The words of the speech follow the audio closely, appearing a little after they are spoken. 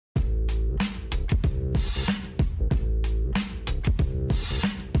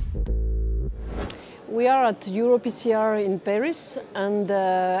We are at EuroPCR in Paris, and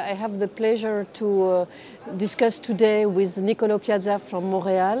I have the pleasure to discuss today with Nicolo Piazza from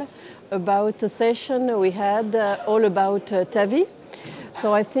Montreal about a session we had all about Tavi.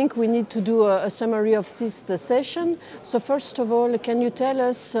 So I think we need to do a summary of this session. So first of all, can you tell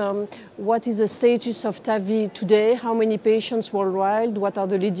us what is the status of Tavi today? How many patients worldwide? What are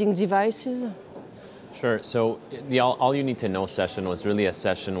the leading devices? Sure. So the All You Need to Know session was really a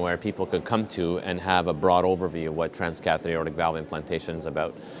session where people could come to and have a broad overview of what transcatheter aortic valve implantation is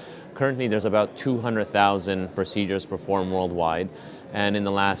about. Currently, there's about 200,000 procedures performed worldwide, and in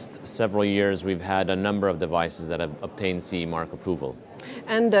the last several years, we've had a number of devices that have obtained CE mark approval.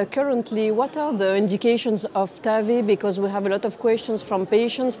 And currently, what are the indications of Tavi? Because we have a lot of questions from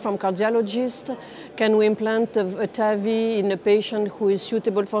patients, from cardiologists. Can we implant a Tavi in a patient who is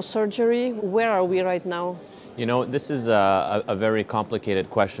suitable for surgery? Where are we right now? You know, this is a very complicated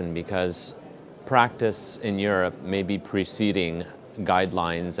question because practice in Europe may be preceding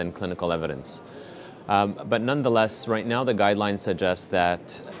guidelines and clinical evidence. But nonetheless, right now the guidelines suggest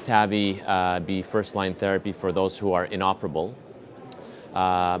that Tavi be first-line therapy for those who are inoperable,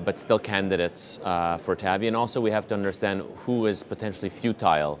 but still candidates for Tavi. And also we have to understand who is potentially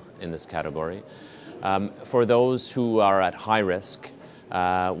futile in this category. For those who are at high risk,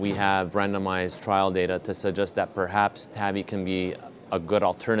 we have randomized trial data to suggest that perhaps Tavi can be a good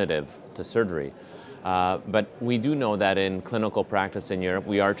alternative to surgery. But we do know that in clinical practice in Europe,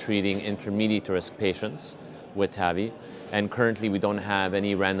 we are treating intermediate risk patients with Tavi, and currently we don't have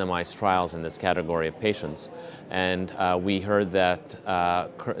any randomized trials in this category of patients. And we heard that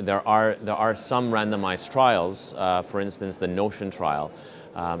there are some randomized trials, for instance the Notion trial,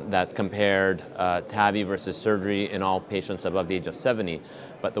 that compared Tavi versus surgery in all patients above the age of 70,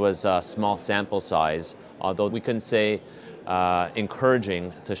 but there was a small sample size, although we can say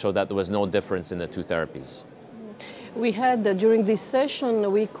encouraging to show that there was no difference in the two therapies. We had, during this session,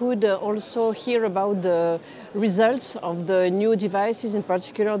 we could also hear about the results of the new devices, in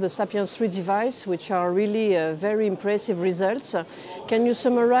particular the SAPIEN-III device, which are really very impressive results. Can you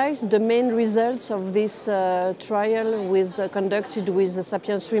summarize the main results of this trial conducted with the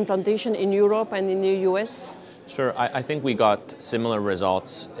SAPIEN-III implantation in Europe and in the US? Sure. I think we got similar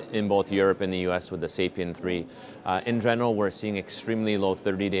results in both Europe and the US with the SAPIEN-III. In general, we're seeing extremely low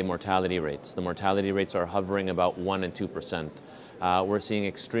 30-day mortality rates. The mortality rates are hovering about 1 and 2%. We're seeing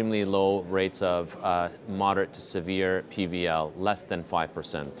extremely low rates of moderate to severe PVL, less than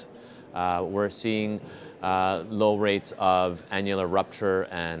 5%. We're seeing low rates of annular rupture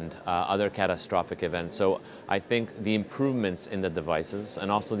and other catastrophic events. So I think the improvements in the devices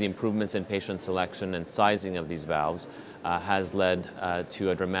and also the improvements in patient selection and sizing of these valves has led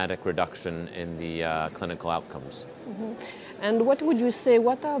to a dramatic reduction in the clinical outcomes. Mm-hmm. And what would you say,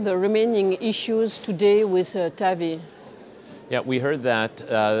 what are the remaining issues today with Tavi? Yeah, we heard that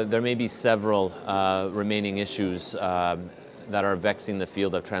there may be several remaining issues that are vexing the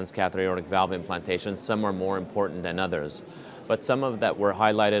field of transcatheter aortic valve implantation. Some are more important than others. But some of that were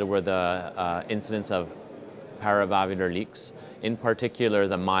highlighted were the incidence of paravalvular leaks, in particular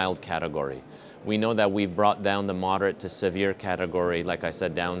the mild category. We know that we've brought down the moderate to severe category, like I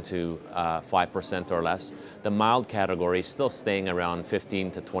said, down to 5% or less. The mild category is still staying around 15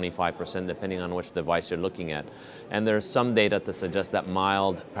 to 25%, depending on which device you're looking at. And there's some data to suggest that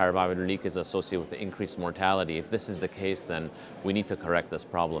mild paravalvular leak is associated with increased mortality. If this is the case, then we need to correct this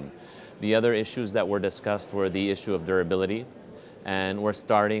problem. The other issues that were discussed were the issue of durability. And we're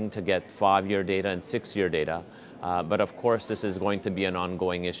starting to get 5-year data and 6-year data. But of course, this is going to be an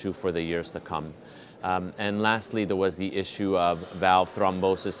ongoing issue for the years to come. And lastly, there was the issue of valve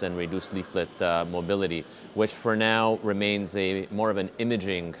thrombosis and reduced leaflet mobility, which for now remains more of an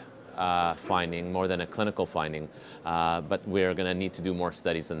imaging finding more than a clinical finding. But we're going to need to do more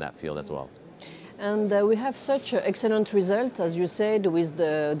studies in that field as well. And we have such excellent results, as you said, with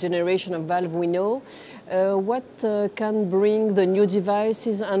the generation of valve we know. What can bring the new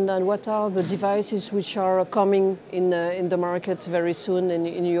devices, and what are the devices which are coming in the market very soon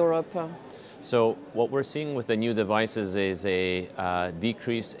in Europe? So what we're seeing with the new devices is a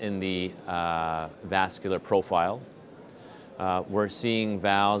decrease in the vascular profile. We're seeing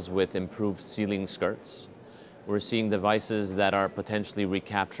valves with improved sealing skirts. We're seeing devices that are potentially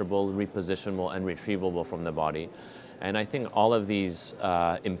recapturable, repositionable, and retrievable from the body. And I think all of these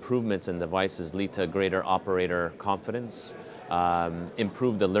improvements in devices lead to greater operator confidence,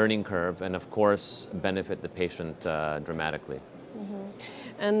 improve the learning curve, and of course benefit the patient dramatically. Mm-hmm.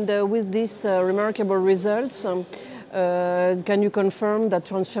 And with these remarkable results, Can you confirm that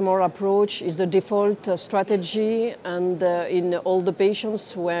transfemoral approach is the default strategy and in all the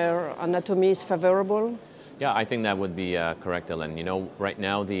patients where anatomy is favorable? Yeah, I think that would be correct, Hélène. You know, right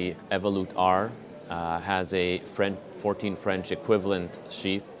now the Evolute R has a 14 French equivalent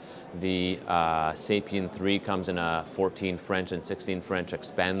sheath. The SAPIEN-III comes in a 14 French and 16 French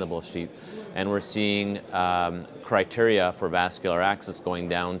expandable sheath. And we're seeing criteria for vascular access going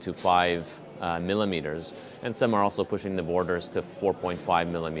down to 5 millimeters, and some are also pushing the borders to 4.5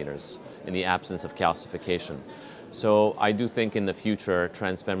 millimeters in the absence of calcification. So I do think in the future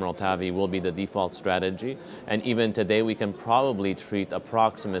transfemoral TAVI will be the default strategy, and even today we can probably treat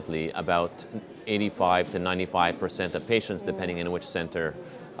approximately about 85 to 95% of patients depending on which center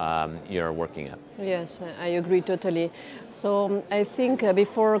you're working at. Yes, I agree totally. So I think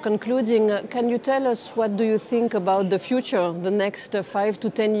before concluding, can you tell us what do you think about the future, the next 5 to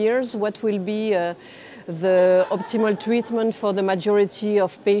 10 years? What will be the optimal treatment for the majority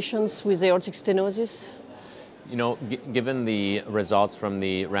of patients with aortic stenosis? You know, given the results from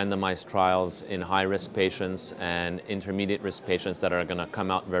the randomized trials in high-risk patients and intermediate-risk patients that are going to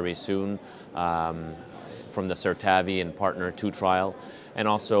come out very soon from the SIR-TAVI and PARTNER 2 trial, and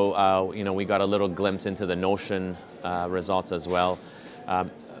also, you know, we got a little glimpse into the NOTION results as well.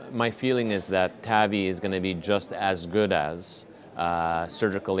 My feeling is that TAVI is going to be just as good as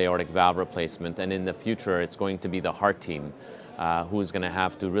surgical aortic valve replacement, and in the future it's going to be the heart team who's going to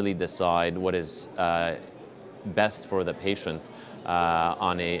have to really decide what is best for the patient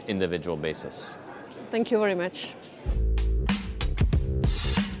on an individual basis. Thank you very much.